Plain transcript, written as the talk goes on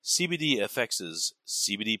CBDFX's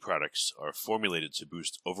CBD products are formulated to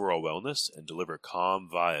boost overall wellness and deliver calm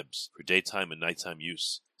vibes for daytime and nighttime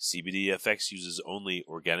use. CBDFX uses only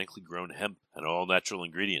organically grown hemp and all-natural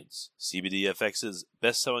ingredients. CBDFX's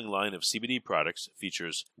best-selling line of CBD products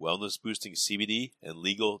features wellness-boosting CBD and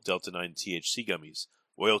legal Delta-9 THC gummies,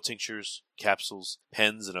 oil tinctures, capsules,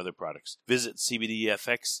 pens, and other products. Visit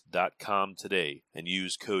CBDFX.com today and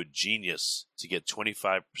use code GENIUS to get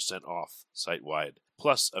 25% off site-wide,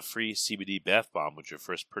 plus a free CBD bath bomb with your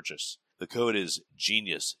first purchase. The code is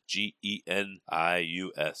GENIUS,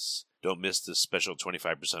 GENIUS. Don't miss this special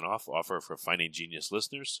 25% off offer for Finding Genius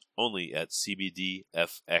listeners, only at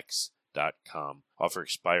CBDFX.com. Offer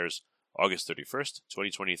expires August 31st,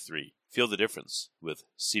 2023. Feel the difference with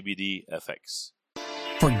CBDFX.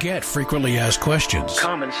 Forget frequently asked questions.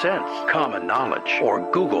 Common sense, common knowledge,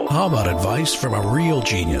 or Google. How about advice from a real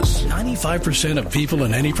genius? 95% of people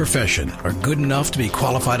in any profession are good enough to be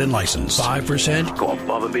qualified and licensed. 5% go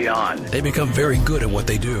above and beyond. They become very good at what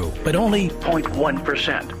they do, but only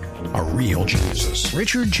 0.1% are real geniuses.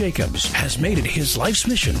 Richard Jacobs has made it his life's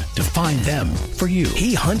mission to find them for you.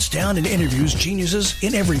 He hunts down and interviews geniuses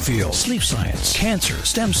in every field: sleep science, cancer,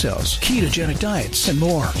 stem cells, ketogenic diets, and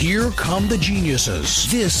more. Here come the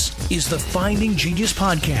geniuses. This is the Finding Genius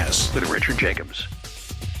Podcast with Richard Jacobs.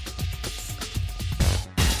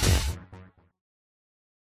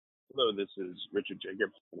 Hello, this is Richard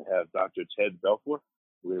Jacobs. We have Dr. Ted Belfor.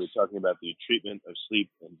 We're going to be talking about the treatment of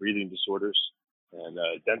sleep and breathing disorders and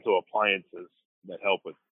dental appliances that help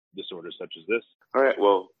with disorders such as this. All right.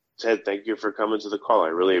 Well, Ted, thank you for coming to the call. I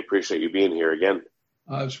really appreciate you being here again.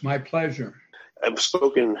 It's my pleasure. I've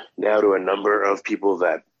spoken now to a number of people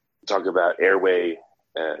that talk about Airway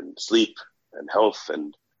and sleep and health,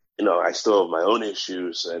 and I still have my own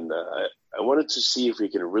issues, and I wanted to see if we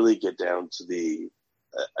can really get down to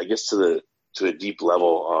to a deep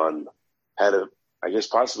level on how to,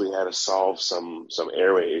 possibly how to solve some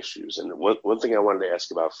airway issues. And one thing I wanted to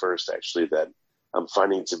ask about first, actually, that I'm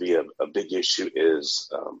finding to be a big issue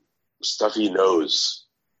is stuffy nose.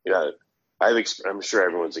 I'm sure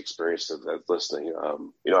everyone's experienced that listening.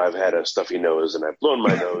 I've had a stuffy nose and I've blown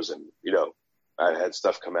my nose, and I had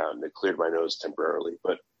stuff come out and it cleared my nose temporarily.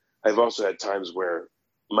 But I've also had times where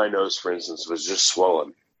my nose, for instance, was just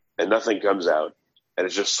swollen and nothing comes out and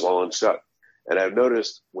it's just swollen shut. And I've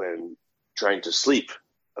noticed when trying to sleep,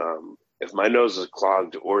 if my nose is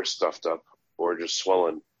clogged or stuffed up or just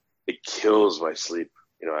swollen, it kills my sleep.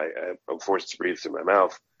 I'm forced to breathe through my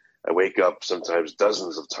mouth. I wake up sometimes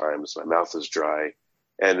dozens of times. My mouth is dry.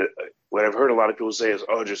 And what I've heard a lot of people say is,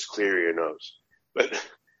 oh, just clear your nose. But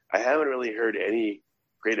I haven't really heard any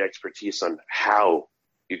great expertise on how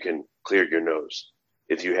you can clear your nose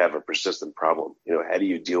if you have a persistent problem. How do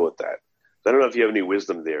you deal with that? So I don't know if you have any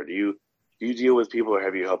wisdom there. Do you deal with people, or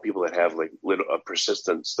have you helped people that have a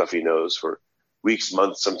persistent stuffy nose for weeks,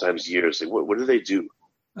 months, sometimes years? What do they do?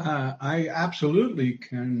 I absolutely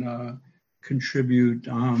can contribute.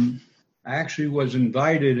 I actually was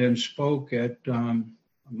invited and spoke at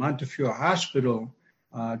Montefiore Hospital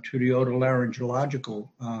to the otolaryngological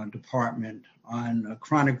department on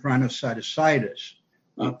chronic rhinosinusitis,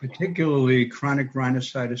 particularly chronic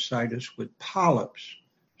rhinosinusitis with polyps.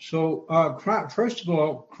 So first of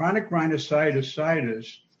all, chronic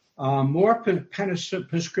rhinosinusitis, more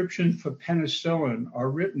prescriptions for penicillin are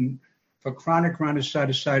written for chronic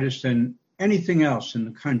rhinosinusitis than anything else in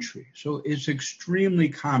the country. So it's extremely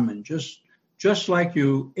common, just like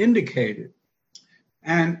you indicated.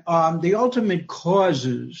 And the ultimate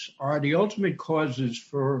causes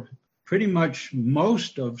for pretty much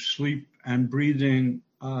most of sleep and breathing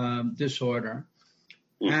disorder.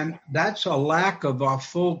 And that's a lack of our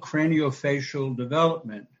full craniofacial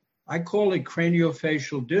development. I call it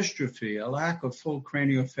craniofacial dystrophy, a lack of full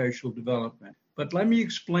craniofacial development. But let me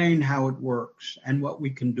explain how it works and what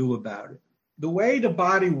we can do about it. The way the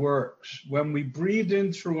body works, when we breathe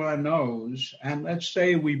in through our nose, and let's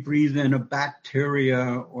say we breathe in a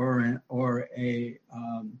bacteria or an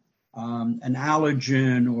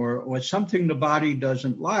allergen or something the body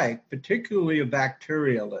doesn't like, particularly a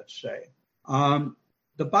bacteria, let's say.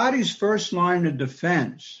 The body's first line of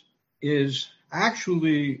defense is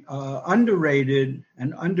actually underrated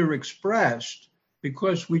and underexpressed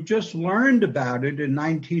because we just learned about it in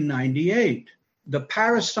 1998. The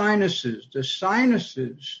parasinuses, the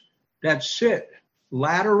sinuses that sit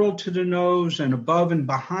lateral to the nose and above and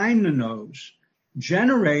behind the nose,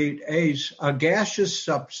 generate a gaseous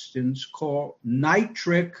substance called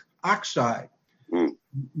nitric oxide.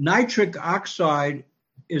 Nitric oxide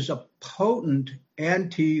is a potent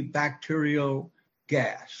antibacterial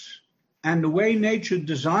gas. And the way nature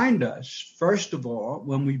designed us, first of all,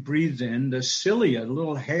 when we breathe in, the cilia, the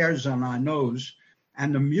little hairs on our nose,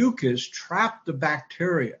 and the mucus trap the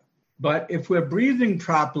bacteria. But if we're breathing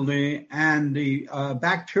properly and the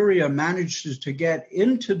bacteria manages to get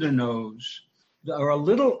into the nose, there are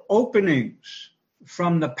little openings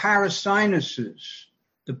from the parasinuses.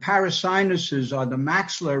 The parasinuses are the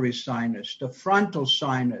maxillary sinus, the frontal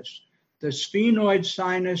sinus, the sphenoid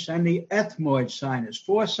sinus, and the ethmoid sinus,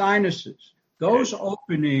 4 sinuses. Those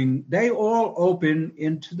opening, they all open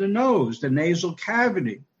into the nose, the nasal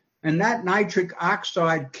cavity. And that nitric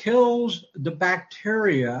oxide kills the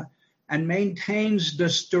bacteria and maintains the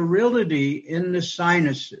sterility in the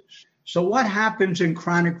sinuses. So what happens in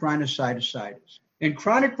chronic rhinosinusitis? In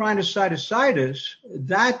chronic rhinosinusitis,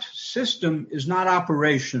 that system is not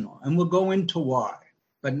operational, and we'll go into why,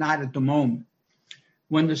 but not at the moment.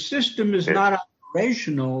 When the system is not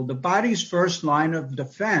operational, the body's first line of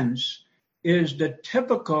defense is the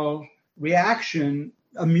typical reaction,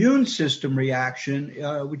 immune system reaction,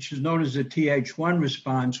 which is known as the Th1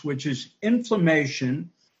 response, which is inflammation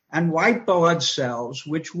and white blood cells,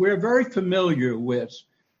 which we're very familiar with,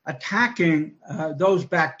 attacking those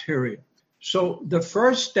bacteria. So the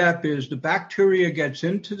first step is the bacteria gets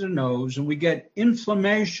into the nose and we get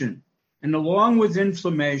inflammation. And along with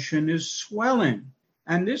inflammation is swelling.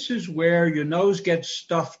 And this is where your nose gets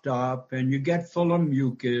stuffed up and you get full of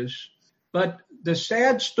mucus. But the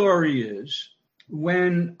sad story is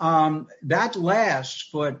when that lasts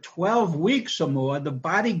for 12 weeks or more, the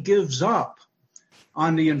body gives up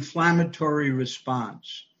on the inflammatory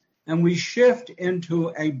response. And we shift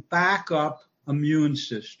into a backup immune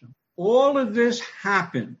system. All of this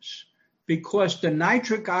happens because the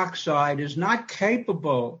nitric oxide is not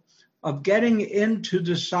capable of getting into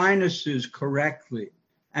the sinuses correctly.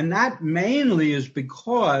 And that mainly is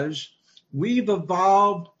because we've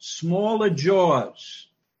evolved smaller jaws.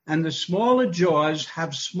 And the smaller jaws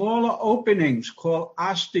have smaller openings called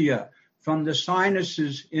ostia from the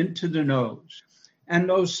sinuses into the nose. And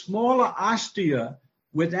those smaller ostia,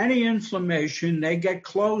 with any inflammation, they get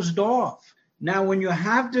closed off. Now, when you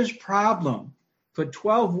have this problem for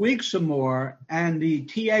 12 weeks or more and the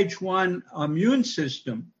Th1 immune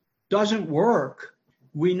system doesn't work,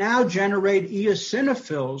 we now generate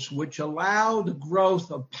eosinophils, which allow the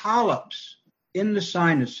growth of polyps in the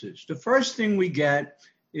sinuses. The first thing we get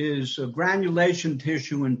is granulation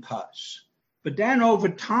tissue and pus. But then over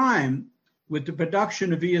time, with the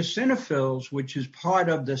production of eosinophils, which is part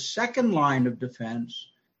of the second line of defense,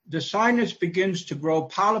 the sinus begins to grow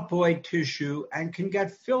polypoid tissue and can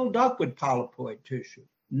get filled up with polypoid tissue.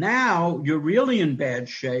 Now you're really in bad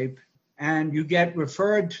shape and you get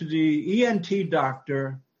referred to the ENT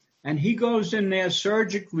doctor and he goes in there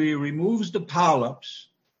surgically, removes the polyps,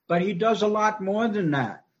 but he does a lot more than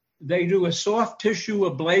that. They do a soft tissue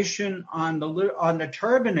ablation on the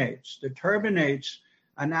turbinates. The turbinates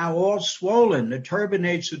are now all swollen. The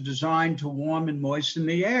turbinates are designed to warm and moisten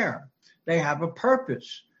the air. They have a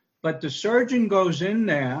purpose. But the surgeon goes in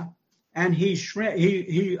there and they reduce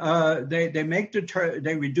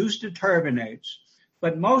the turbinates.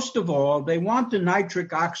 But most of all, they want the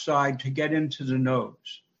nitric oxide to get into the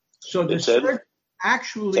nose. So the surgeon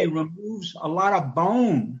actually removes a lot of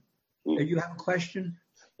bone. You have a question?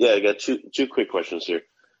 Yeah, I got two quick questions here.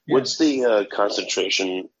 Yeah. What's the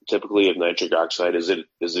concentration typically of nitric oxide? Is it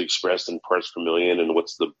expressed in parts per million, and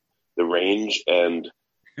what's the range? And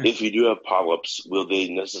if you do have polyps, will they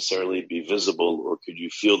necessarily be visible, or could you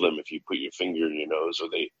feel them if you put your finger in your nose, or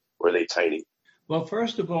are they tiny? Well,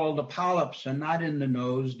 first of all, the polyps are not in the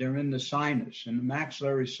nose; they're in the sinus, in the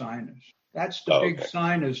maxillary sinus. That's the big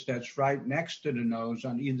sinus that's right next to the nose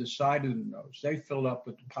on either side of the nose. They fill up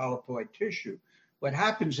with the polypoid tissue. What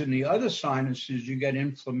happens in the other sinuses, you get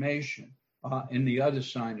inflammation in the other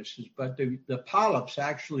sinuses, but the polyps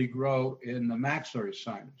actually grow in the maxillary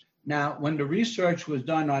sinus. Now, when the research was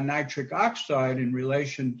done on nitric oxide in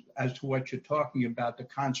relation as to what you're talking about, the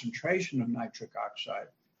concentration of nitric oxide,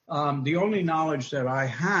 the only knowledge that I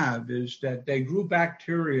have is that they grew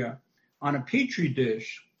bacteria on a petri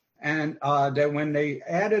dish, and that when they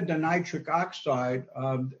added the nitric oxide,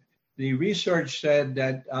 the research said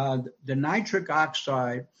that the nitric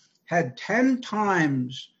oxide had 10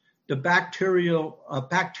 times the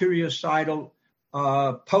bactericidal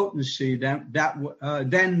potency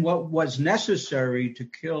than what was necessary to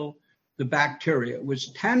kill the bacteria. It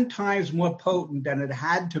was 10 times more potent than it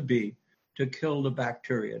had to be to kill the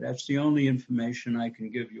bacteria. That's the only information I can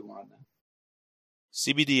give you on that.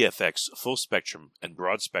 CBD-FX full-spectrum and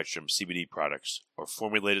broad-spectrum CBD products are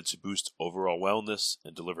formulated to boost overall wellness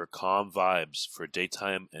and deliver calm vibes for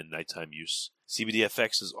daytime and nighttime use.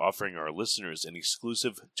 CBD-FX is offering our listeners an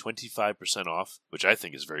exclusive 25% off, which I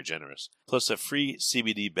think is very generous, plus a free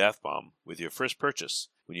CBD bath bomb with your first purchase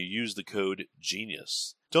when you use the code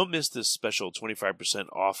GENIUS. Don't miss this special 25%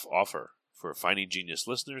 off offer for Finding Genius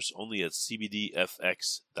listeners only at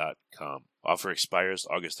cbdfx.com. Offer expires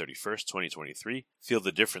August 31st, 2023. Feel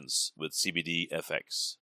the difference with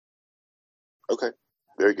CBD-FX. Okay,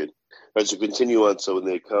 very good. All right, so continue on. So when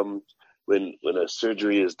they come, when a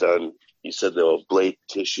surgery is done, you said they'll ablate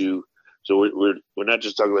tissue. So we're not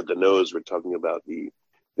just talking about the nose. We're talking about the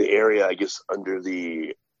area, I guess, under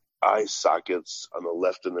the eye sockets on the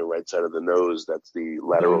left and the right side of the nose. That's the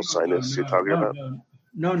lateral sinus you're talking about?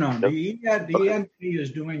 No. The ENT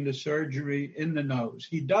is doing the surgery in the nose.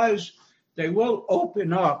 They will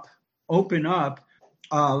open up,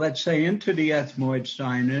 let's say, into the ethmoid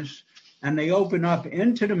sinus, and they open up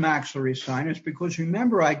into the maxillary sinus because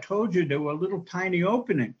remember I told you there were little tiny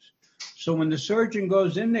openings. So when the surgeon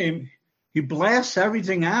goes in there, he blasts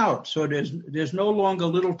everything out. So there's no longer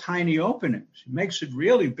little tiny openings. He makes it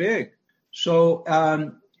really big. So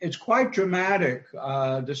it's quite dramatic,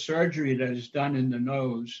 the surgery that is done in the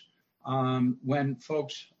nose when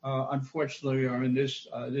folks, unfortunately, are in this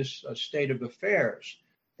state of affairs.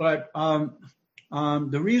 But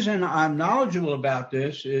the reason I'm knowledgeable about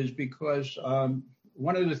this is because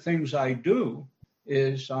one of the things I do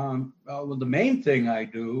is, the main thing I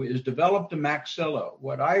do is develop the maxilla.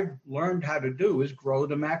 What I've learned how to do is grow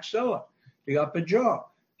the maxilla, the upper jaw.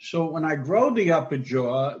 So when I grow the upper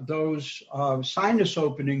jaw, those sinus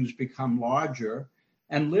openings become larger.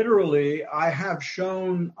 And literally, I have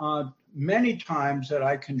shown many times that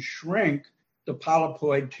I can shrink the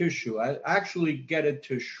polypoid tissue. I actually get it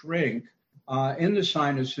to shrink in the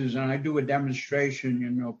sinuses. And I do a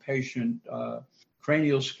demonstration, patient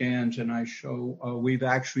cranial scans, and I show we've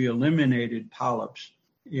actually eliminated polyps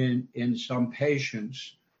in some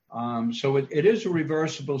patients. So it is a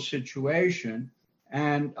reversible situation.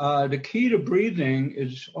 And the key to breathing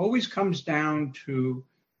always comes down to,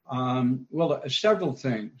 several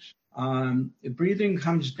things. Breathing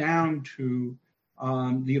comes down to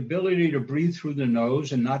the ability to breathe through the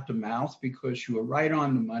nose and not the mouth, because you were right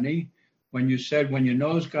on the money when you said when your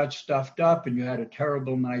nose got stuffed up and you had a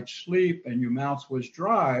terrible night's sleep and your mouth was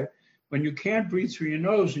dry, when you can't breathe through your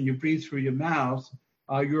nose and you breathe through your mouth,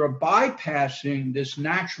 you're bypassing this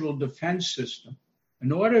natural defense system.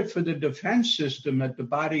 In order for the defense system that the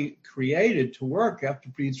body created to work, you have to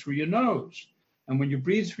breathe through your nose. And when you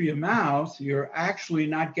breathe through your mouth, you're actually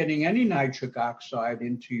not getting any nitric oxide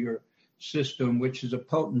into your system, which is a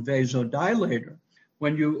potent vasodilator.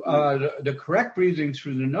 When you, the correct breathing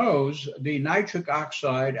through the nose, the nitric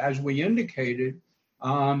oxide, as we indicated,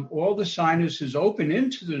 all the sinuses open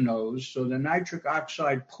into the nose, so the nitric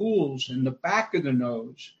oxide pools in the back of the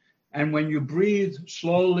nose. And when you breathe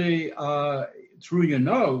slowly through your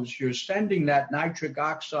nose, you're sending that nitric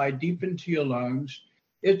oxide deep into your lungs.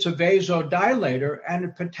 It's a vasodilator, and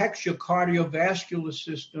it protects your cardiovascular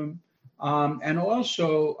system. And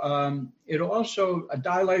also, it also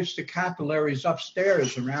dilates the capillaries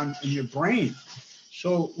upstairs around in your brain.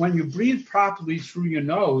 So when you breathe properly through your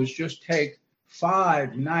nose, just take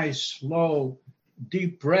 5 nice, slow,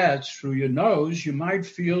 deep breaths through your nose, you might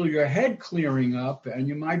feel your head clearing up, and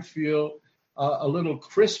you might feel a little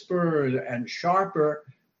crisper and sharper.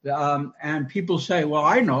 And people say, well,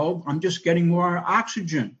 I know, I'm just getting more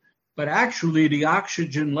oxygen. But actually, the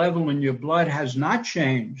oxygen level in your blood has not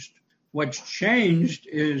changed. What's changed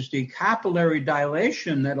is the capillary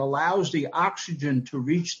dilation that allows the oxygen to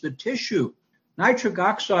reach the tissue. Nitric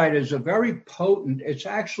oxide is a very potent, it's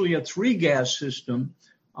actually a 3-gas system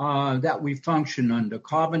that we function under: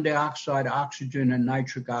 carbon dioxide, oxygen, and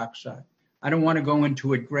nitric oxide. I don't want to go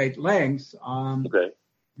into it great length. Okay.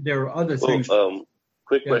 There are other things.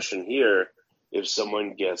 Quick question here. If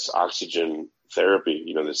someone gets oxygen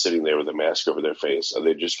therapy, they're sitting there with a mask over their face, are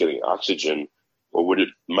they just getting oxygen, or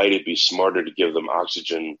might it be smarter to give them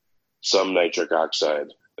oxygen, some nitric oxide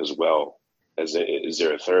as well? Is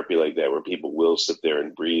there a therapy like that where people will sit there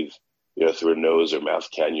and breathe, through a nose or mouth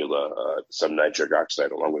cannula, some nitric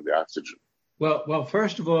oxide along with the oxygen? Well,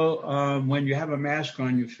 first of all, when you have a mask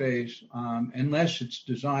on your face, unless it's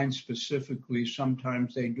designed specifically,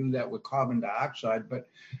 sometimes they do that with carbon dioxide, but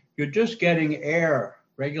you're just getting air,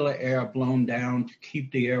 regular air blown down to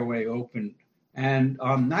keep the airway open. And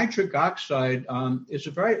nitric oxide is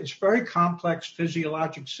a very complex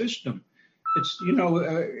physiologic system. It's,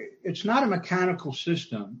 it's not a mechanical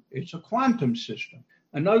system. It's a quantum system.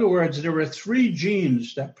 In other words, there are 3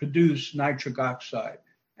 genes that produce nitric oxide,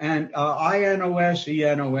 and INOS,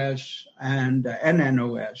 ENOS, and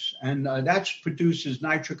NNOS, and that produces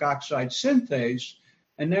nitric oxide synthase.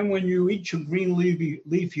 And then when you eat your green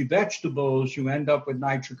leafy vegetables, you end up with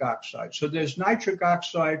nitric oxide. So there's nitric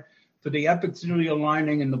oxide for the epithelial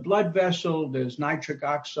lining in the blood vessel. There's nitric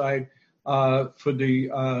oxide for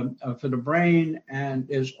the brain, and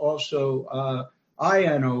there's also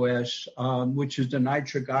INOS, which is the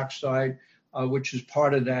nitric oxide, which is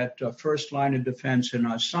part of that first line of defense in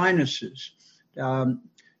our sinuses.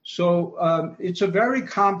 So it's a very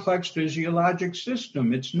complex physiologic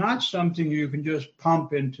system. It's not something you can just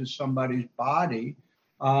pump into somebody's body,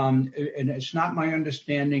 and it's not my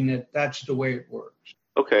understanding that that's the way it works.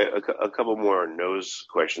 Okay, a couple more nose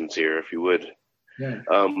questions here, if you would. Yeah.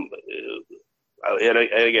 And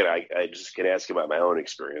again, I just can ask about my own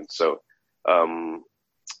experience. So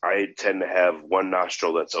I tend to have one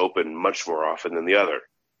nostril that's open much more often than the other.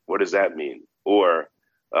 What does that mean? Or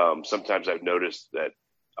sometimes I've noticed that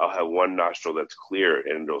I'll have one nostril that's clear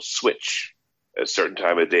and it'll switch at a certain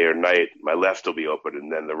time of day or night. My left will be open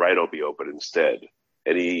and then the right will be open instead.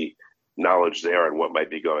 Any knowledge there on what might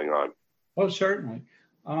be going on? Oh, certainly.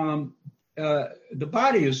 The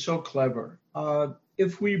body is so clever.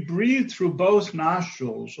 If we breathe through both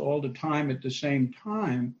nostrils all the time at the same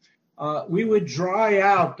time, we would dry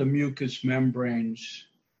out the mucous membranes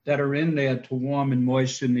that are in there to warm and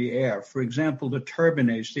moisten the air. For example, the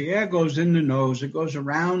turbinates. The air goes in the nose, it goes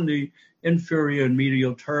around the inferior and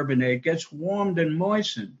medial turbinate, gets warmed and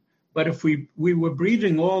moistened. But if we were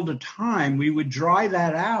breathing all the time, we would dry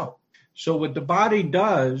that out. So what the body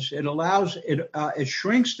does, it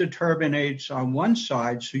shrinks the turbinates on one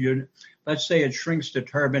side. So let's say it shrinks the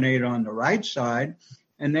turbinate on the right side,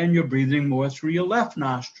 and then you're breathing more through your left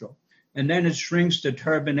nostril. And then it shrinks the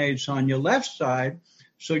turbinates on your left side,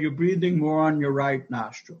 so you're breathing more on your right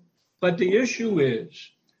nostril. But the issue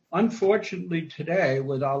is, unfortunately today,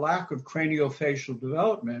 with our lack of craniofacial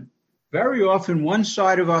development, very often one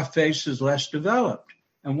side of our face is less developed.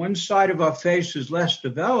 And one side of our face is less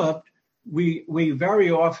developed, we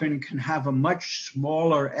very often can have a much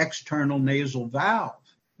smaller external nasal valve.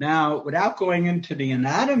 Now, without going into the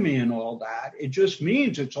anatomy and all that, it just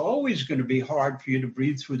means it's always going to be hard for you to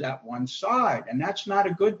breathe through that one side. And that's not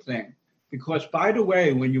a good thing. Because, by the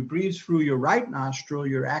way, when you breathe through your right nostril,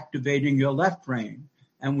 you're activating your left brain.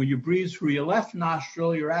 And when you breathe through your left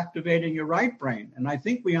nostril, you're activating your right brain. And I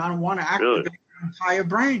think we want to activate your entire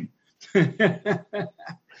brain.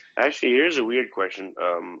 Actually, here's a weird question.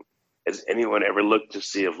 Has anyone ever looked to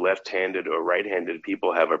see if left-handed or right-handed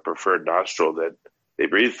people have a preferred nostril that they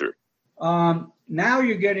breathe through? Now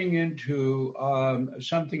you're getting into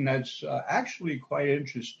something that's actually quite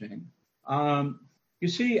interesting. You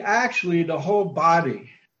see, actually, the whole body,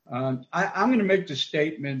 I'm going to make the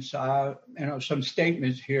statements, some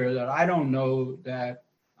statements here that I don't know that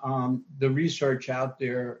the research out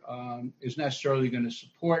there is necessarily going to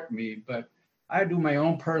support me, but I do my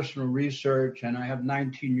own personal research and I have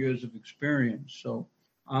 19 years of experience. So,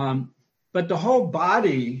 but the whole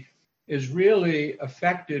body is really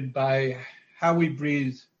affected by how we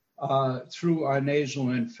breathe through our nasal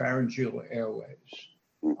and pharyngeal airways.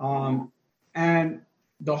 And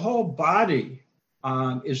the whole body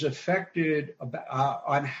is affected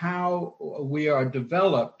on how we are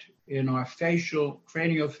developed in our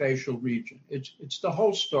craniofacial region. It's the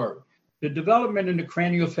whole story. The development in the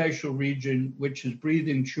craniofacial region, which is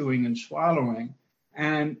breathing, chewing, and swallowing,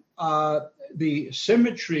 and the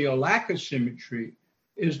symmetry or lack of symmetry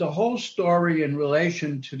is the whole story in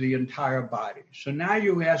relation to the entire body. So now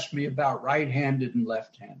you ask me about right-handed and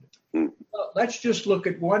left-handed. Well, let's just look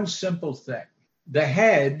at one simple thing. The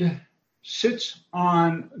head sits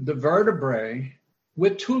on the vertebrae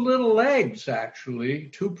with 2 little legs, actually,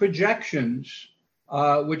 2 projections,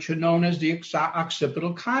 which are known as the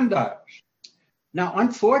occipital condyles. Now,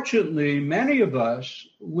 unfortunately, many of us,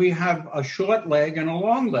 we have a short leg and a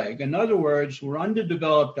long leg. In other words, we're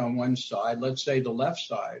underdeveloped on one side, let's say the left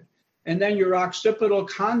side, and then your occipital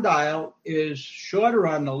condyle is shorter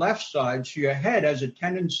on the left side, so your head has a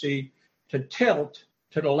tendency to tilt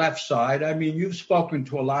to the left side. I mean, you've spoken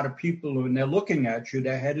to a lot of people when they're looking at you,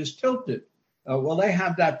 their head is tilted. Well, they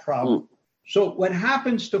have that problem. So what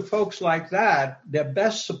happens to folks like that, their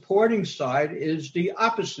best supporting side is the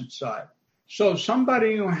opposite side. So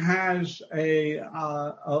somebody who has a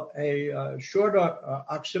shorter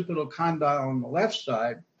occipital condyle on the left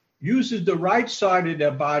side uses the right side of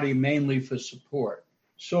their body mainly for support.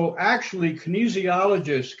 So actually,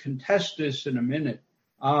 kinesiologists can test this in a minute.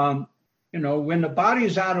 when the body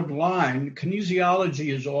is out of line,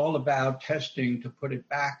 kinesiology is all about testing to put it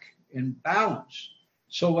back in balance.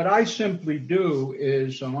 So what I simply do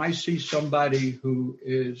is I see somebody who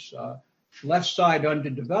is left side under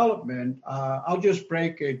development, I'll just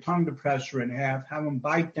break a tongue depressor in half, have them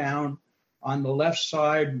bite down on the left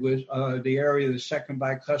side with the area of the second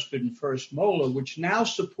bicuspid and first molar, which now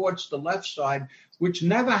supports the left side, which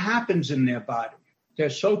never happens in their body. They're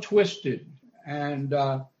so twisted, and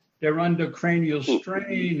they're under cranial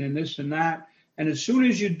strain and this and that. And as soon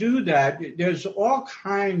as you do that, there's all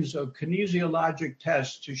kinds of kinesiologic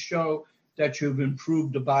tests to show that you've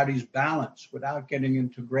improved the body's balance without getting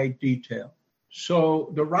into great detail.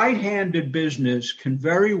 So the right-handed business can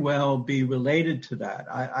very well be related to that.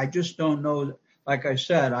 I just don't know. Like I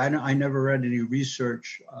said, I never read any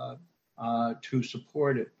research to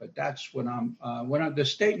support it, but that's what the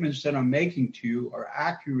statements that I'm making to you are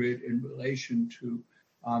accurate in relation to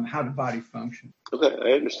how the body functions. Okay,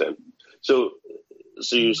 I understand. So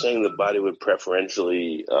you're saying the body would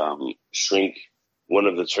preferentially shrink one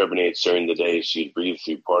of the turbinates during the day, so you'd breathe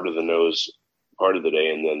through part of the nose part of the day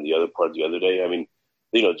and then the other part the other day? I mean,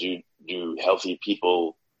 do healthy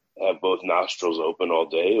people have both nostrils open all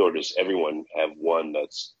day, or does everyone have one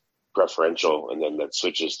that's preferential and then that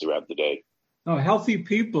switches throughout the day? No, healthy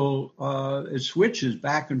people, it switches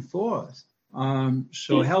back and forth.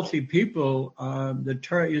 So healthy people,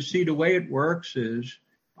 you see the way it works is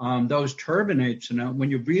those turbinates, when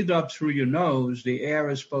you breathe up through your nose, the air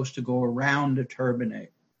is supposed to go around the turbinate,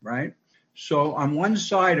 right? So on one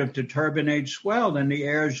side, if the turbinate swell, then the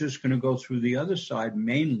air is just going to go through the other side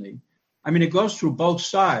mainly. I mean, it goes through both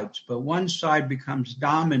sides, but one side becomes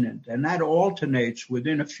dominant, and that alternates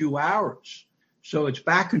within a few hours. So it's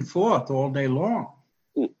back and forth all day long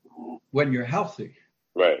when you're healthy.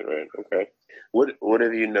 Right, okay. What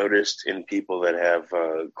have you noticed in people that have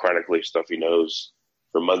chronically stuffy nose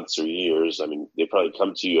for months or years? I mean, they probably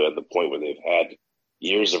come to you at the point where they've had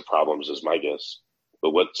years of problems, is my guess.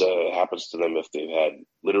 But what happens to them if they've had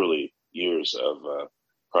literally years of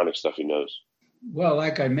chronic stuffy nose? Well,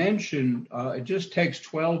 like I mentioned, it just takes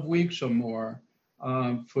 12 weeks or more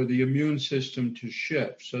for the immune system to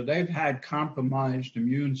shift. So they've had compromised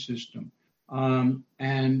immune system. And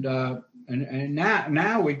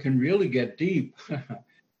now we can really get deep.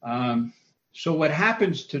 So what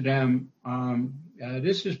happens to them,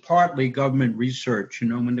 this is partly government research.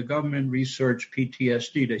 When the government researched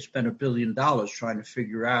PTSD, they spent $1 billion trying to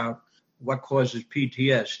figure out what causes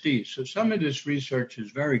PTSD. So some of this research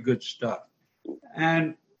is very good stuff.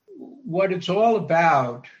 And what it's all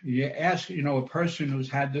about, you ask, a person who's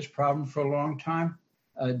had this problem for a long time,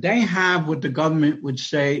 they have what the government would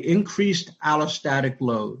say increased allostatic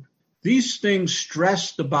load. These things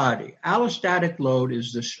stress the body. Allostatic load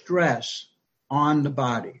is the stress on the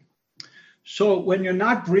body. So when you're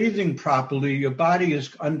not breathing properly, your body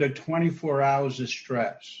is under 24 hours of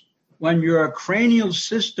stress. When your cranial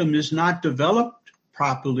system is not developed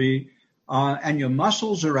properly and your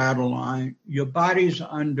muscles are out of line, your body's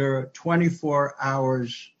under 24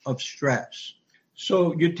 hours of stress.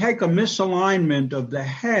 So you take a misalignment of the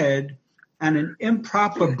head and an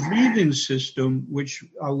improper breathing system, which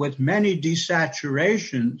with many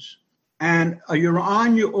desaturations, and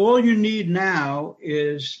all you need now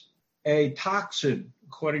is a toxin,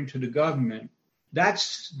 according to the government. That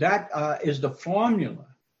is the formula.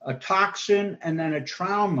 A toxin and then a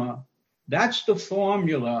trauma. That's the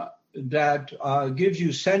formula that gives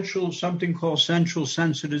you something called central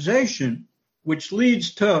sensitization, which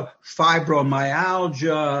leads to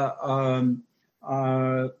fibromyalgia,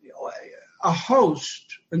 a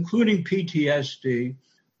host, including PTSD,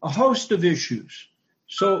 a host of issues.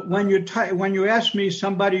 So when you ask me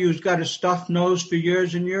somebody who's got a stuffed nose for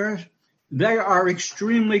years and years, they are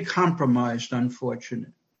extremely compromised,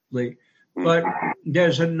 unfortunately. But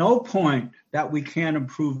there's no point that we can't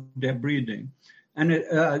improve their breathing, and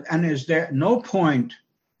is there no point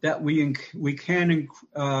that we can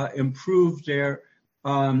improve their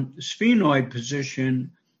sphenoid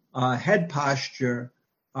position, head posture,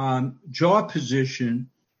 jaw position,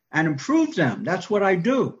 and improve them. That's what I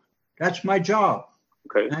do. That's my job.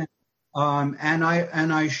 Okay. And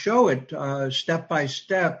I show it step by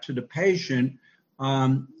step to the patient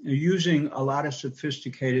using a lot of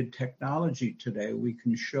sophisticated technology today. We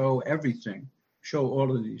can show everything, show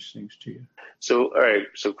all of these things to you. So, all right.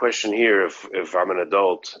 So question here, if I'm an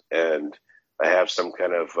adult and I have some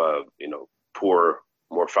kind of, poor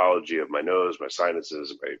morphology of my nose, my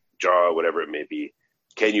sinuses, my jaw, whatever it may be,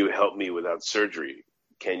 can you help me without surgery?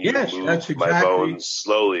 Can you move my bones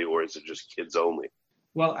slowly, or is it just kids only?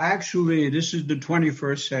 Well, actually, this is the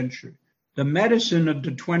 21st century. The medicine of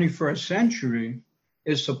the 21st century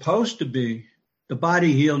is supposed to be the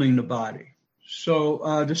body healing the body.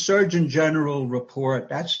 So the Surgeon General report,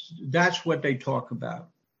 that's what they talk about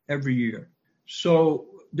every year. So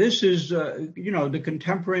this is, the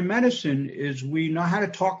contemporary medicine is we know how to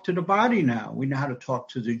talk to the body now. We know how to talk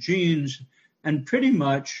to the genes. And pretty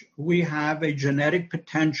much we have a genetic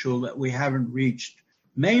potential that we haven't reached.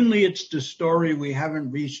 Mainly it's the story we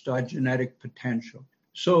haven't reached our genetic potential.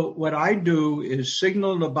 So what I do is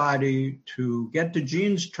signal the body to get the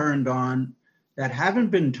genes turned on that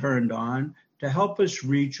haven't been turned on to help us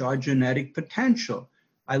reach our genetic potential.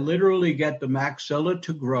 I literally get the maxilla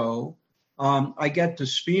to grow. I get the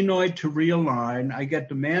sphenoid to realign. I get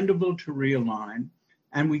the mandible to realign.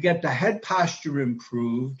 And we get the head posture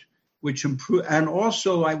improved, and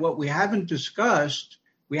also what we haven't discussed,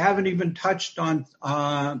 we haven't even touched on,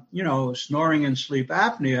 snoring and sleep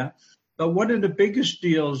apnea. But one of the biggest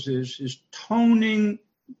deals is toning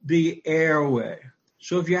the airway.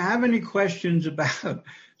 So if you have any questions about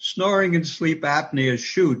snoring and sleep apnea,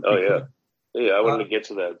 shoot. Oh, yeah. Yeah, I wanted to get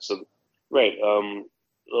to that. So, right.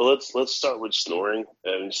 Let's start with snoring.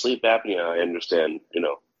 And sleep apnea, I understand,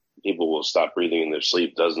 people will stop breathing in their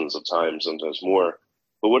sleep dozens of times, sometimes more.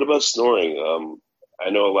 But what about snoring? I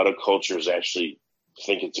know a lot of cultures actually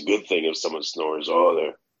think it's a good thing if someone snores. Oh,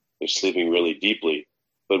 they're sleeping really deeply.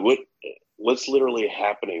 But what's literally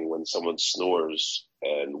happening when someone snores,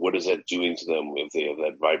 and what is that doing to them if they have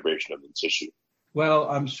that vibration of the tissue? Well,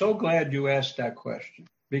 I'm so glad you asked that question,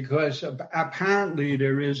 because apparently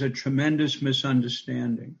there is a tremendous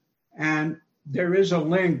misunderstanding. And there is a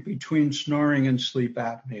link between snoring and sleep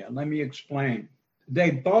apnea. Let me explain.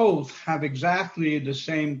 They both have exactly the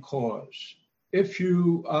same cause. If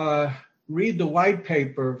you read the white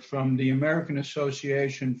paper from the American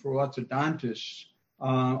Association for Orthodontists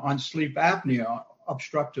on sleep apnea,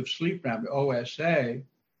 obstructive sleep apnea, OSA,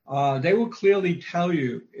 they will clearly tell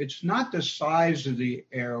you it's not the size of the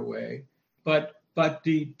airway, but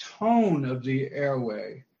the tone of the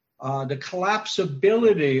airway, the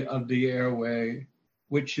collapsibility of the airway,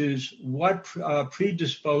 which is what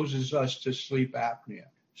predisposes us to sleep apnea.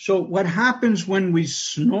 So what happens when we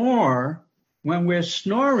snore, when we're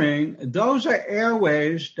snoring, those are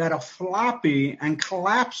airways that are floppy and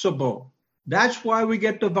collapsible. That's why we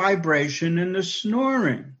get the vibration in the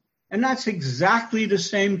snoring. And that's exactly the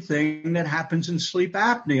same thing that happens in sleep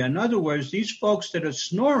apnea. In other words, these folks that are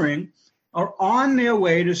snoring are on their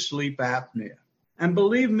way to sleep apnea. And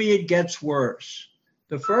believe me, it gets worse.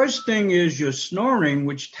 The first thing is your snoring,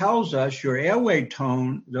 which tells us your airway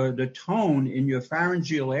tone, the tone in your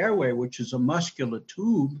pharyngeal airway, which is a muscular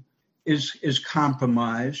tube, is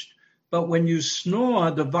compromised. But when you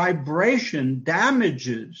snore, the vibration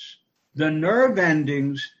damages the nerve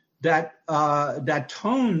endings that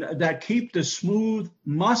keep the smooth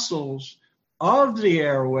muscles of the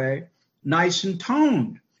airway nice and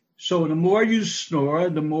toned. So the more you snore,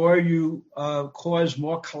 the more you cause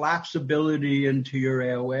more collapsibility into your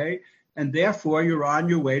airway, and therefore you're on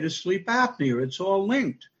your way to sleep apnea. It's all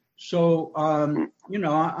linked. So,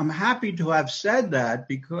 I'm happy to have said that,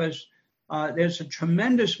 because there's a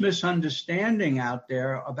tremendous misunderstanding out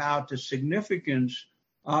there about the significance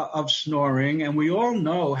of snoring, and we all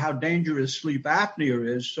know how dangerous sleep apnea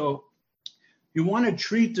is. So you want to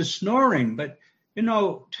treat the snoring, but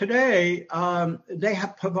today they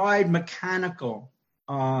provide mechanical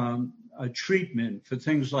treatment for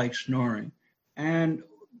things like snoring. And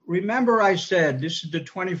remember, I said this is the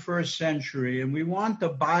 21st century, and we want the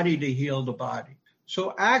body to heal the body.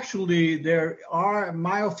 So actually, there are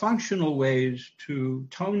myofunctional ways to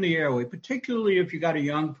tone the airway, particularly if you got a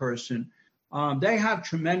young person. They have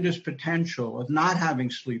tremendous potential of not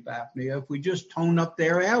having sleep apnea if we just tone up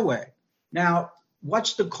their airway. Now,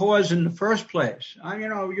 what's the cause in the first place?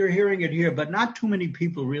 You're hearing it here, but not too many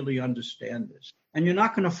people really understand this. And you're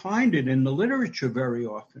not going to find it in the literature very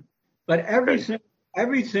often. But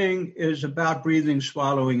everything is about breathing,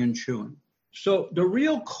 swallowing, and chewing. So the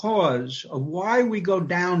real cause of why we go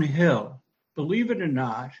downhill, believe it or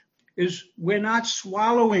not, is we're not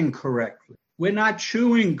swallowing correctly. We're not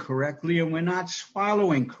chewing correctly, and we're not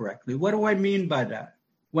swallowing correctly. What do I mean by that?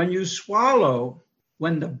 When you swallow,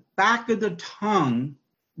 when the back of the tongue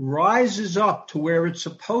rises up to where it's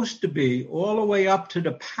supposed to be, all the way up to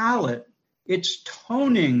the palate, it's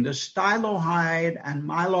toning the stylohyoid and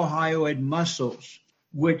mylohyoid muscles,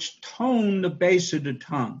 which tone the base of the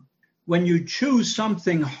tongue. When you chew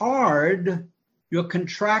something hard, you're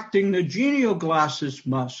contracting the genioglossus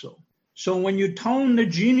muscle. So when you tone the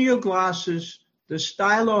genioglossus, the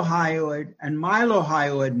stylohyoid and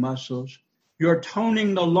mylohyoid muscles, you're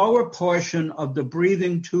toning the lower portion of the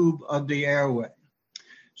breathing tube of the airway.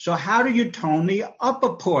 So how do you tone the upper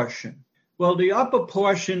portion? Well, the upper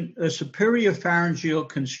portion, the superior pharyngeal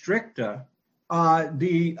constrictor,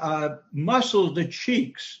 the muscle, the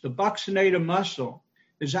cheeks, the buccinator muscle,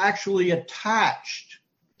 is actually attached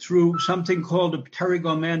through something called the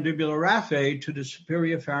pterygomandibular raphe to the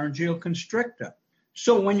superior pharyngeal constrictor.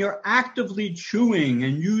 So when you're actively chewing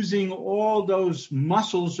and using all those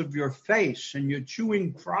muscles of your face and you're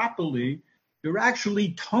chewing properly, you're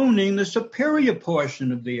actually toning the superior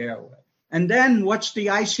portion of the airway. And then what's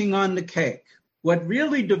the icing on the cake? What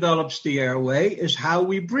really develops the airway is how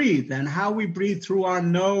we breathe and how we breathe through our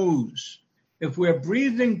nose. If we're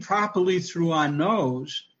breathing properly through our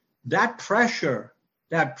nose, that pressure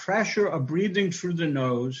of breathing through the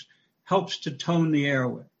nose helps to tone the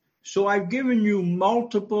airway. So I've given you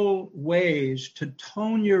multiple ways to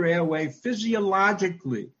tone your airway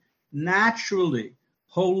physiologically, naturally,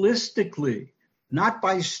 holistically, not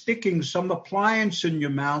by sticking some appliance in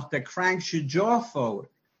your mouth that cranks your jaw forward.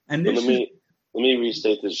 And this let me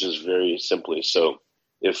restate this just very simply. So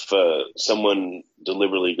if someone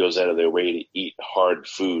deliberately goes out of their way to eat hard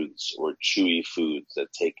foods or chewy foods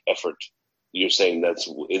that take effort, you're saying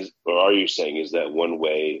are you saying is that one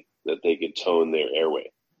way that they could tone their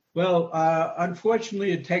airway? Well,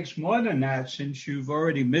 unfortunately, it takes more than that, since you've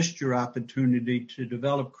already missed your opportunity to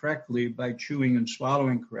develop correctly by chewing and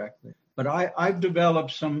swallowing correctly. But I've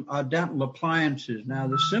developed some dental appliances. Now,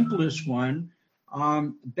 the simplest one,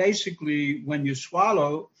 basically, when you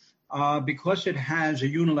swallow, because it has a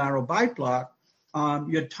unilateral bite block,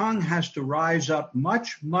 your tongue has to rise up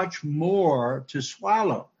much, much more to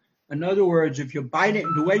swallow. In other words, if you're biting,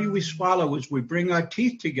 the way we swallow is we bring our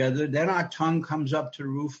teeth together, then our tongue comes up to the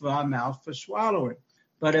roof of our mouth for swallowing.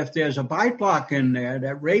 But if there's a bite block in there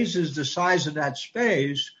that raises the size of that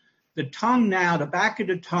space, the back of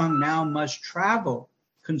the tongue now must travel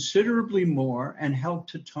considerably more and help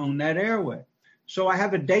to tone that airway. So I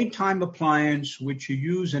have a daytime appliance which you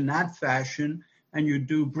use in that fashion and you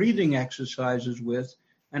do breathing exercises with.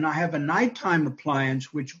 And I have a nighttime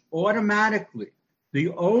appliance which automatically,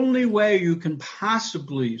 the only way you can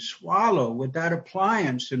possibly swallow with that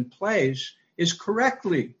appliance in place is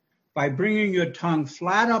correctly by bringing your tongue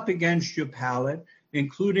flat up against your palate,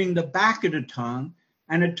 including the back of the tongue,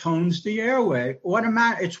 and it tones the airway.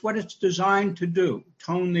 It's what it's designed to do,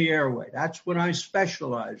 tone the airway. That's what I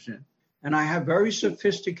specialize in. And I have very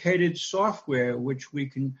sophisticated software which we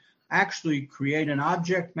can actually create an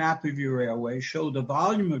object map of your airway, show the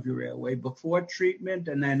volume of your airway before treatment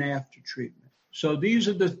and then after treatment. So this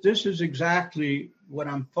is exactly what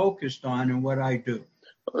I'm focused on and what I do.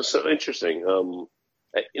 Oh, so interesting.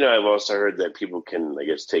 I've also heard that people can, I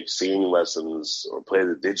guess, take singing lessons or play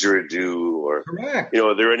the didgeridoo or, correct.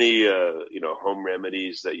 Are there any, home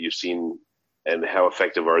remedies that you've seen and how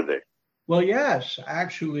effective are they? Well, yes,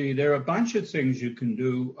 actually, there are a bunch of things you can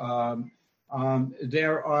do.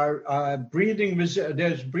 There are breathing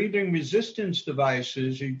resistance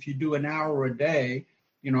devices if you do an hour a day.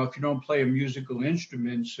 If you don't play a musical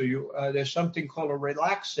instrument. So there's something called a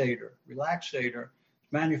relaxator. Relaxator,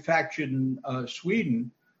 manufactured in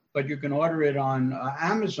Sweden, but you can order it on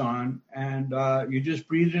Amazon, and you just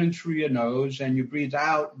breathe in through your nose and you breathe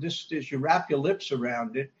out. You wrap your lips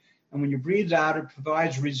around it, and when you breathe out, it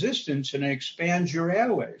provides resistance and it expands your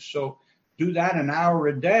airways. So do that an hour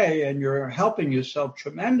a day, and you're helping yourself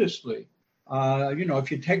tremendously.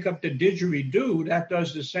 If you take up the didgeridoo, that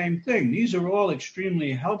does the same thing. These are all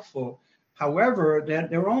extremely helpful. However,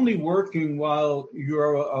 they're only working while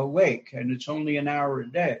you're awake, and it's only an hour a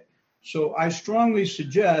day. So I strongly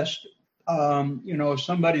suggest, if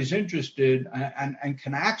somebody's interested and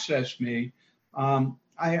can access me, I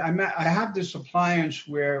have this appliance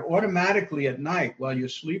where automatically at night while you're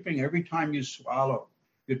sleeping, every time you swallow,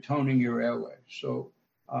 you're toning your airway. So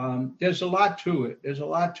there's a lot to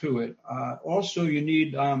it. Also, you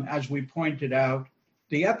need, as we pointed out,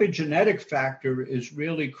 the epigenetic factor is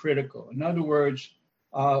really critical. In other words,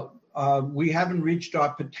 we haven't reached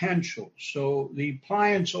our potential. So the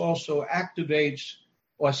appliance also activates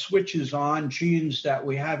or switches on genes that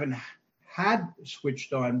we haven't had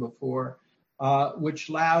switched on before, which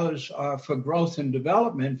allows for growth and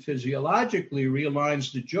development, physiologically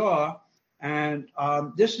realigns the jaw. And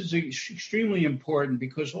this is extremely important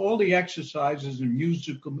because all the exercises and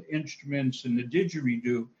musical instruments and the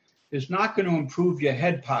didgeridoo is not going to improve your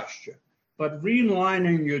head posture. But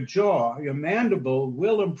realigning your jaw, your mandible,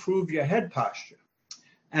 will improve your head posture.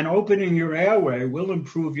 And opening your airway will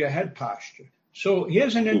improve your head posture. So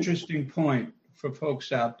here's an interesting point for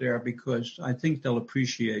folks out there because I think they'll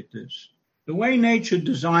appreciate this. The way nature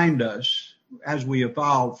designed us, as we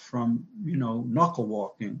evolved from, knuckle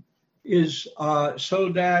walking, is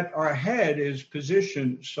so that our head is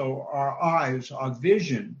positioned so our eyes, our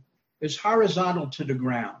vision is horizontal to the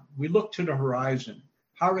ground. We look to the horizon,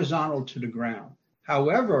 horizontal to the ground.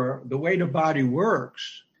 However, the way the body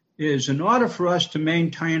works is in order for us to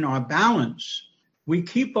maintain our balance, we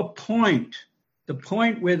keep a point, the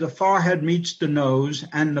point where the forehead meets the nose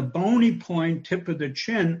and the bony point, tip of the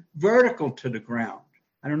chin, vertical to the ground.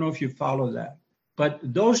 I don't know if you follow that. But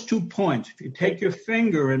those 2 points, if you take your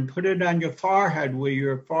finger and put it on your forehead where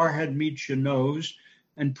your forehead meets your nose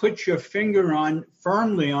and put your finger on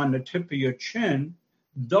firmly on the tip of your chin,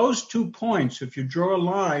 those 2 points, if you draw a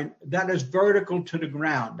line, that is vertical to the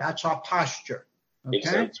ground. That's our posture. Okay?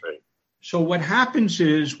 Makes sense, right? So what happens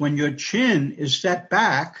is when your chin is set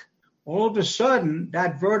back, all of a sudden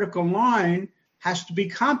that vertical line has to be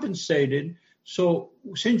compensated. So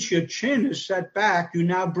since your chin is set back, you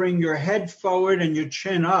now bring your head forward and your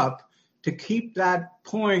chin up to keep that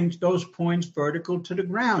point, those points vertical to the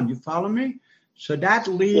ground. You follow me? So that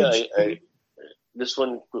leads. Yeah, this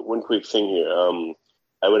one quick thing here.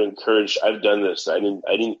 I would encourage. I've done this. I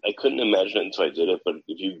couldn't imagine it until I did it. But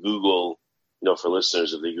if you Google, for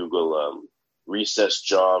listeners, if they Google recessed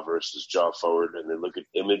jaw versus jaw forward, and then look at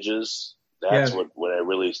images, that's when I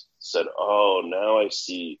really said, oh, now I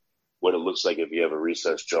see what it looks like if you have a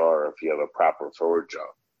recessed jaw or if you have a proper forward jaw.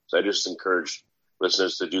 So I just encourage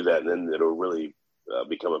listeners to do that, and then it'll really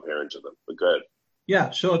become apparent to them. But go ahead.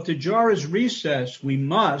 Yeah, so if the jaw is recessed, we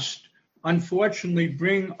must, unfortunately,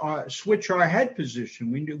 switch our head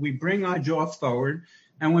position. We bring our jaw forward,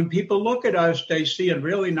 and when people look at us, they see a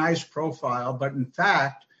really nice profile. But in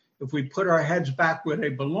fact, if we put our heads back where they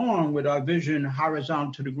belong with our vision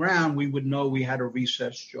horizontal to the ground, we would know we had a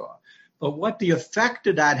recessed jaw. But what the effect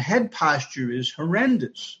of that head posture is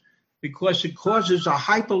horrendous because it causes a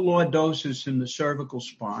hyperlordosis in the cervical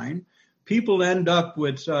spine. People end up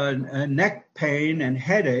with neck pain and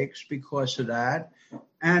headaches because of that.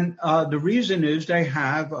 And the reason is they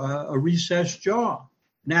have a recessed jaw.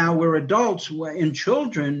 Now, we're adults. In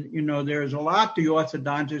children, there's a lot the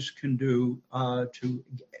orthodontist can do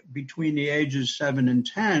between the ages 7 and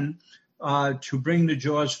 10 to bring the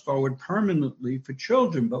jaws forward permanently for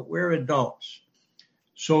children, but we're adults.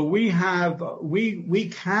 So we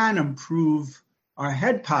can improve our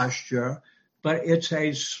head posture, but it's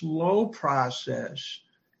a slow process.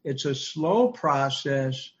 It's a slow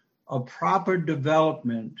process of proper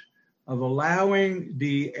development, of allowing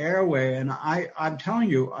the airway. And I'm telling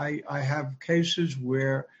you, I have cases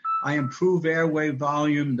where I improve airway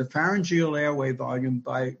volume, the pharyngeal airway volume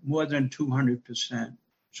by more than 200%.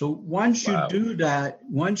 So once you do that,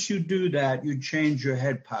 you change your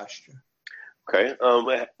head posture. Okay.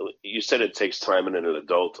 You said it takes time in an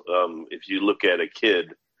adult. If you look at a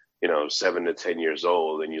kid, 7 to 10 years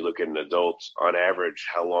old, and you look at an adult, on average,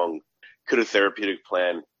 how long could a therapeutic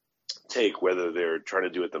plan take, whether they're trying to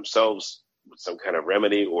do it themselves with some kind of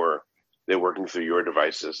remedy or they're working through your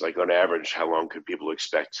devices? Like on average, how long could people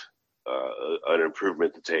expect an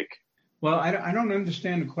improvement to take? Well, I don't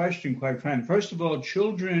understand the question, quite frankly. First of all,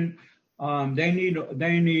 children, they need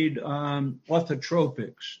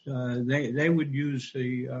orthotropics. They would use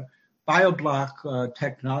the BioBlock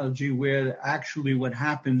technology, where actually what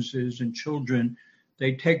happens is in children,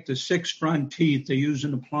 they take the 6 front teeth, they use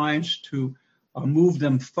an appliance to move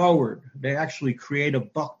them forward. They actually create a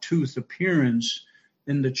buck tooth appearance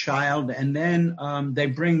in the child, and then they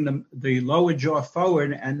bring the lower jaw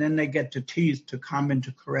forward, and then they get the teeth to come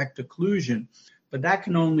into correct occlusion. But that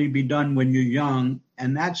can only be done when you're young,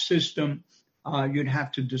 and that system you'd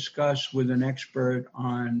have to discuss with an expert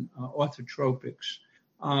on orthotropics.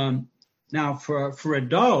 Now, for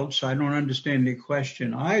adults, I don't understand the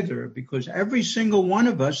question either, because every single one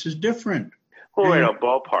of us is different. Well, right, a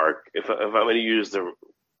ballpark. If I'm going to use the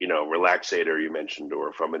relaxator you mentioned, or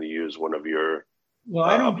if I'm going to use one of your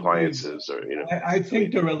appliances, I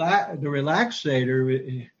think the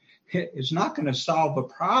relaxator is not going to solve a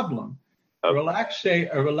problem. A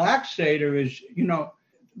relaxator is,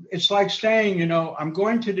 it's like saying, I'm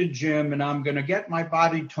going to the gym and I'm going to get my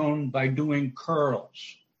body toned by doing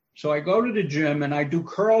curls. So I go to the gym and I do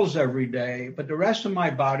curls every day, but the rest of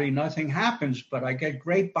my body, nothing happens, but I get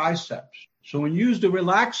great biceps. So when you use the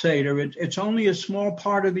relaxator, it's only a small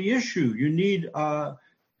part of the issue. You need a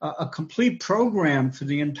complete program for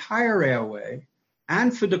the entire airway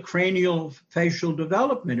and for the cranial facial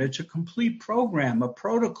development. It's a complete program, a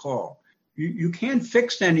protocol. You can't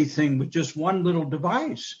fix anything with just one little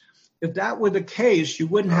device. If that were the case, you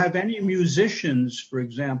wouldn't have any musicians, for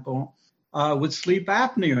example, with sleep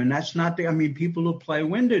apnea. And that's not people who play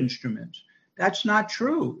wind instruments. That's not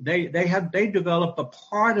true. They develop a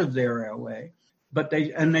part of their airway, but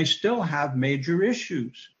they still have major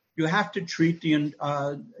issues. You have to treat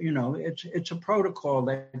it's a protocol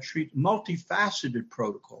that treat multifaceted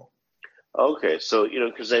protocol. Okay, so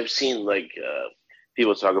because I've seen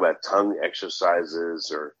people talk about tongue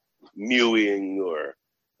exercises or mewing or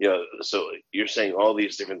so you're saying all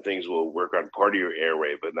these different things will work on part of your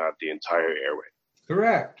airway, but not the entire airway.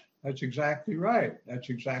 Correct. That's exactly right.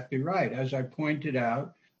 As I pointed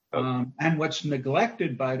out, and what's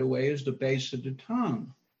neglected, by the way, is the base of the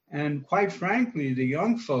tongue. And quite frankly, the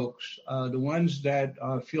young folks, the ones that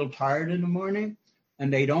feel tired in the morning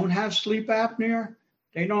and they don't have sleep apnea,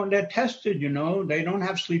 they're tested, they don't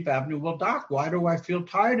have sleep apnea. Well, doc, why do I feel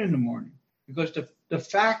tired in the morning? Because the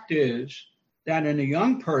fact is that in a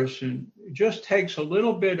young person, it just takes a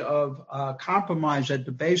little bit of compromise at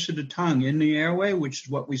the base of the tongue in the airway, which is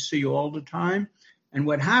what we see all the time. And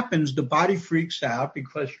what happens, the body freaks out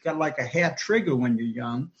because you got like a hair trigger when you're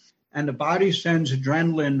young. And the body sends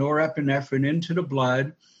adrenaline, norepinephrine into the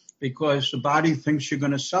blood because the body thinks you're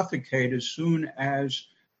going to suffocate as soon as,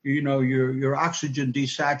 your oxygen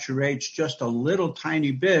desaturates just a little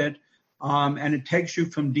tiny bit. And it takes you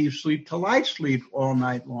from deep sleep to light sleep all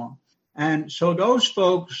night long. And so those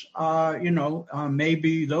folks,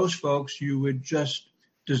 maybe those folks, you would just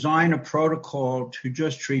design a protocol to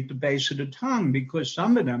just treat the base of the tongue because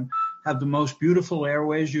some of them have the most beautiful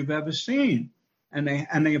airways you've ever seen. And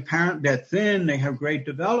they're thin, they have great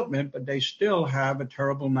development, but they still have a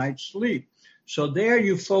terrible night's sleep. So there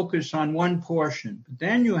you focus on one portion. But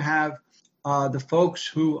then you have the folks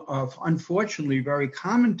who are unfortunately very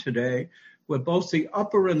common today, where both the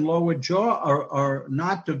upper and lower jaw are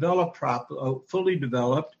not developed fully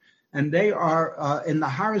developed, and they are in the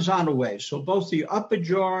horizontal way. So both the upper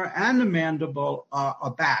jaw and the mandible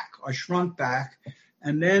are shrunk back.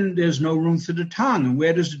 And then there's no room for the tongue. And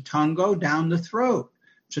where does the tongue go? Down the throat.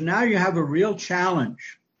 So now you have a real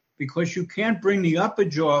challenge because you can't bring the upper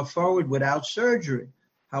jaw forward without surgery.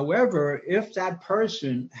 However, if that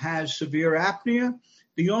person has severe apnea,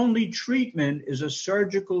 the only treatment is a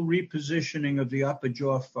surgical repositioning of the upper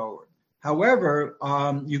jaw forward. However,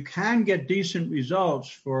 you can get decent results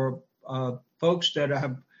for folks that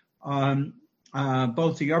have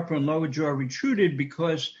both the upper and lower jaw retruded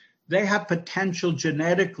because they have potential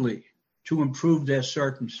genetically to improve their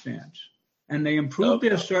circumstance. And they improve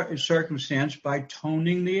their circumstance by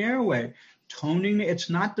toning the airway. It's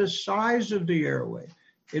not the size of the airway.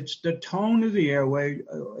 It's the tone of the airway.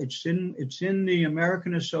 It's in the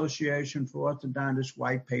American Association for Orthodontists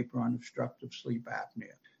white paper on obstructive sleep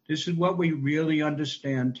apnea. This is what we really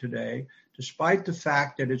understand today, despite the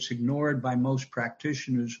fact that it's ignored by most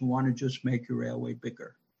practitioners who want to just make your airway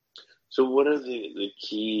bigger. So what are the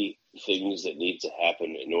key things that need to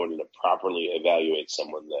happen in order to properly evaluate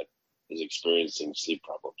someone that is experiencing sleep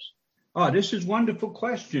problems? Oh, this is a wonderful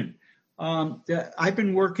question. I've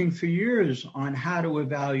been working for years on how to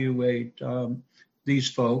evaluate these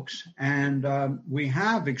folks, and we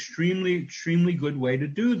have extremely good way to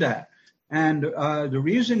do that. And the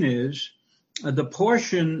reason is the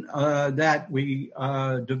portion that we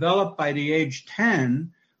develop by the age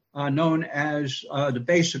 10, known as the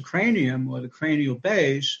base of cranium or the cranial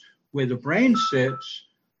base, where the brain sits,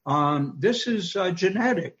 this is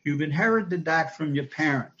genetic. You've inherited that from your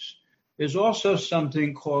parents. There's also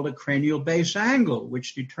something called a cranial base angle,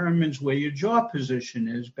 which determines where your jaw position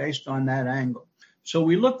is based on that angle. So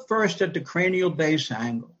we look first at the cranial base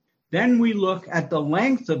angle. Then we look at the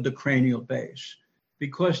length of the cranial base,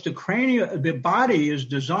 because the body is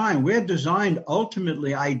designed, we're designed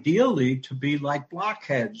ultimately, ideally, to be like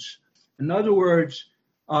blockheads. In other words,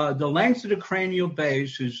 the length of the cranial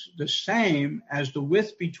base is the same as the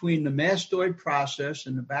width between the mastoid process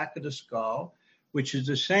and the back of the skull, which is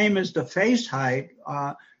the same as the face height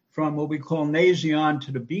from what we call nasion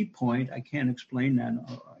to the B point. I can't explain that,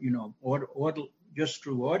 just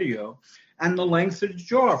through audio. And the length of the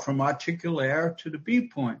jaw from articulaire to the B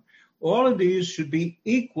point. All of these should be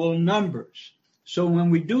equal numbers. So when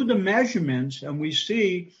we do the measurements and we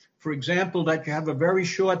see, for example, that you have a very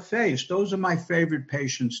short face, those are my favorite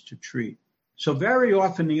patients to treat. So very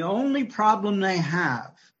often the only problem they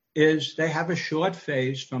have is they have a short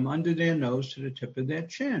face from under their nose to the tip of their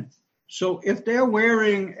chin. So if they're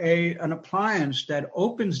wearing an appliance that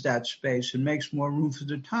opens that space and makes more room for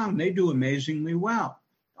the tongue, they do amazingly well.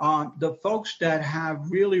 The folks that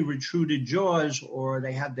have really retruded jaws or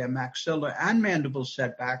they have their maxilla and mandible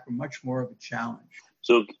set back are much more of a challenge.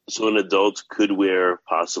 So an adult could wear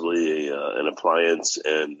possibly an appliance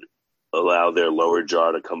and allow their lower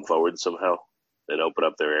jaw to come forward somehow and open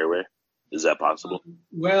up their airway? Is that possible?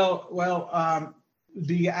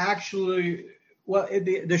 The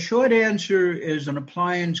short answer is an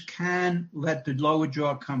appliance can let the lower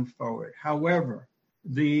jaw come forward. However,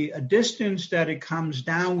 the distance that it comes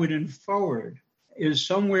downward and forward is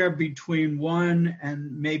somewhere between 1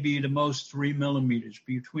 and maybe the most 3 millimeters,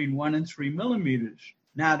 between 1 and 3 millimeters.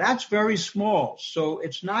 Now, that's very small, so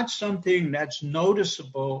it's not something that's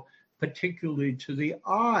noticeable, particularly to the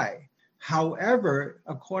eye. However,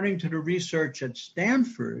 according to the research at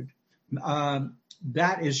Stanford,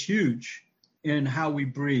 that is huge in how we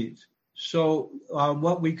breathe. So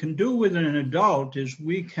what we can do with an adult is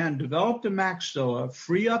we can develop the maxilla,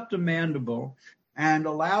 free up the mandible, and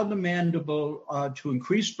allow the mandible to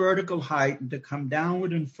increase vertical height and to come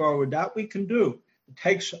downward and forward. That we can do. It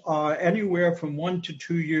takes anywhere from 1 to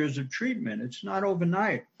 2 years of treatment. It's not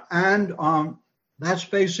overnight. And that's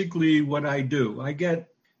basically what I do. I get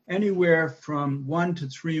anywhere from 1 to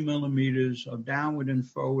 3 millimeters of downward and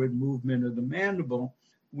forward movement of the mandible,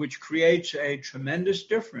 which creates a tremendous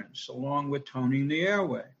difference along with toning the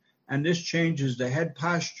airway. And this changes the head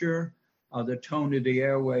posture. The tone of the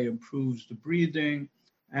airway improves the breathing.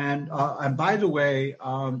 And by the way,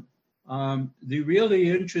 the really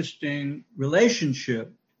interesting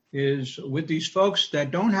relationship is with these folks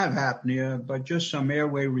that don't have apnea, but just some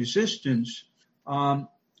airway resistance.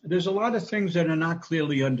 There's a lot of things that are not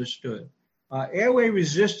clearly understood. Airway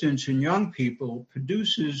resistance in young people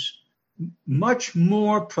produces much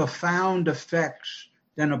more profound effects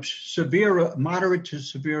than moderate to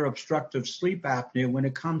severe obstructive sleep apnea when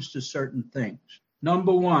it comes to certain things.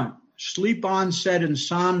 Number one, sleep onset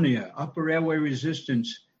insomnia, upper airway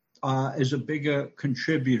resistance is a bigger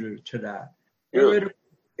contributor to that.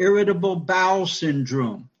 Irritable bowel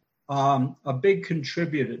syndrome, a big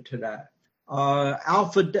contributor to that.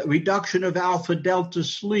 Reduction of alpha delta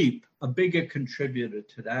sleep, a bigger contributor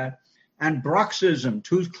to that. And bruxism,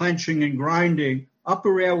 tooth clenching and grinding,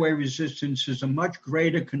 upper airway resistance is a much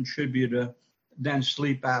greater contributor than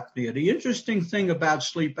sleep apnea. The interesting thing about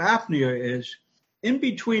sleep apnea is in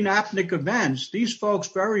between apneic events, these folks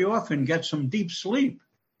very often get some deep sleep.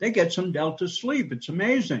 They get some delta sleep. It's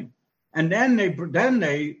amazing. And then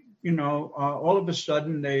they all of a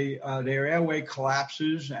sudden their airway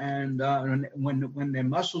collapses, and when their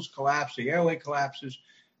muscles collapse, the airway collapses,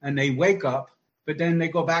 and they wake up, but then they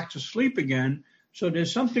go back to sleep again. So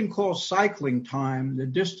there's something called cycling time, the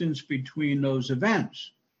distance between those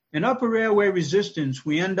events. In upper airway resistance,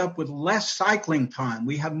 we end up with less cycling time.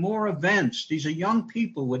 We have more events. These are young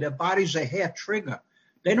people where their bodies are hair trigger.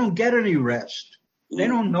 They don't get any rest. They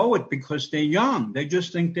don't know it because they're young. They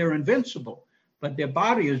just think they're invincible. But their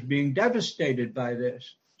body is being devastated by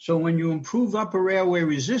this. So when you improve upper airway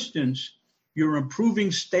resistance, you're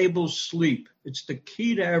improving stable sleep. It's the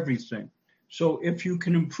key to everything. So if you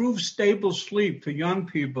can improve stable sleep for young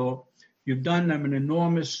people, you've done them an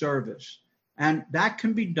enormous service. And that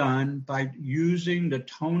can be done by using the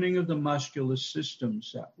toning of the muscular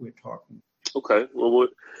systems that we're talking about. Okay. Well,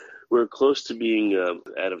 we're close to being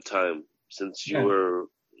out of time. Since you were a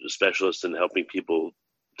specialist in helping people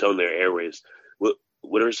tone their airways,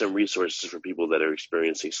 what are some resources for people that are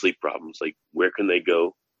experiencing sleep problems? Like, where can they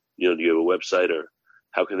go? Do you have a website, or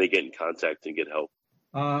how can they get in contact and get help?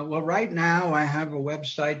 Well, right now I have a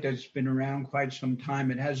website that's been around quite some time.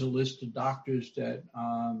 It has a list of doctors that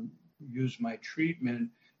use my treatment.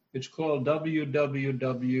 It's called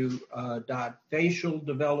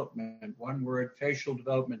www.facialdevelopment, one word,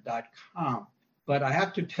 facialdevelopment.com. But I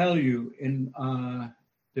have to tell you, in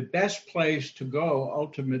the best place to go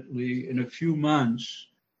ultimately in a few months,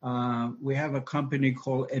 we have a company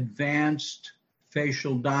called Advanced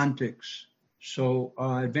Facial Dontics. So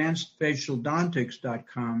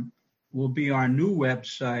advancedfacialdontics.com will be our new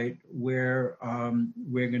website where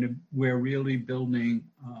we're really building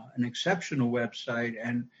an exceptional website,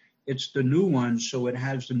 and it's the new one, so it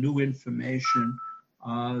has the new information.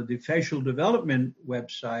 The facial development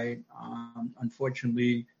website,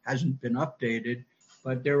 unfortunately, hasn't been updated,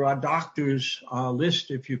 but there are doctors list.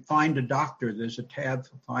 If you find a doctor, there's a tab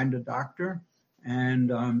for Find a Doctor. And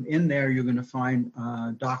in there, you're going to find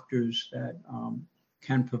doctors that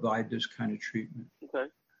can provide this kind of treatment. Okay.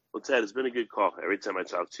 Well, Ted, it's been a good call. Every time I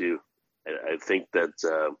talk to you, I think that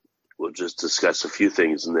we'll just discuss a few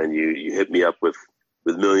things, and then you hit me up with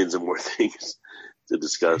millions of more things to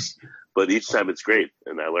discuss. But each time it's great,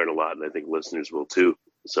 and I learn a lot, and I think listeners will too.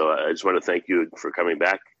 So I just want to thank you for coming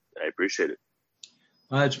back. I appreciate it.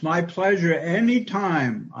 It's my pleasure.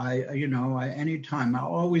 Anytime. Anytime. I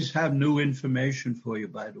always have new information for you,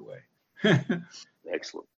 by the way.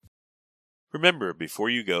 Excellent. Remember, before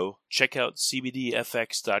you go, check out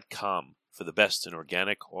CBDFX.com. for the best in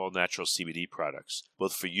organic, all-natural CBD products,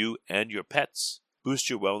 both for you and your pets. Boost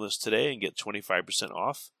your wellness today and get 25%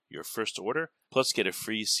 off your first order, plus get a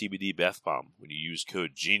free CBD bath bomb when you use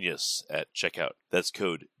code GENIUS at checkout. That's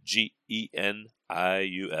code GENIUS.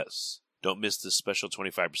 Don't miss this special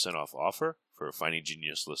 25% off offer for Finding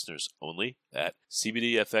Genius listeners only at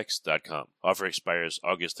CBDFX.com. Offer expires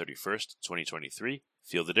August 31st, 2023.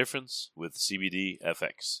 Feel the difference with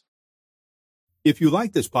CBDFX. If you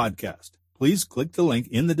like this podcast, please click the link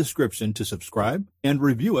in the description to subscribe and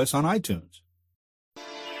review us on iTunes.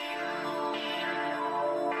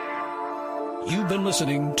 You've been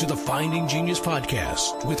listening to the Finding Genius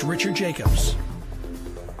podcast with Richard Jacobs.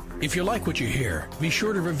 If you like what you hear, be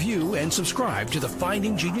sure to review and subscribe to the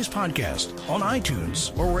Finding Genius podcast on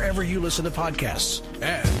iTunes or wherever you listen to podcasts.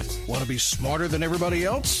 And want to be smarter than everybody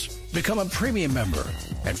else? Become a premium member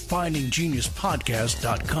at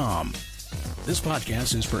findinggeniuspodcast.com. This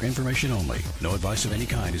podcast is for information only. No advice of any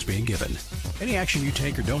kind is being given. Any action you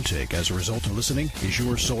take or don't take as a result of listening is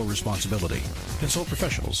your sole responsibility. Consult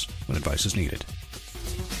professionals when advice is needed.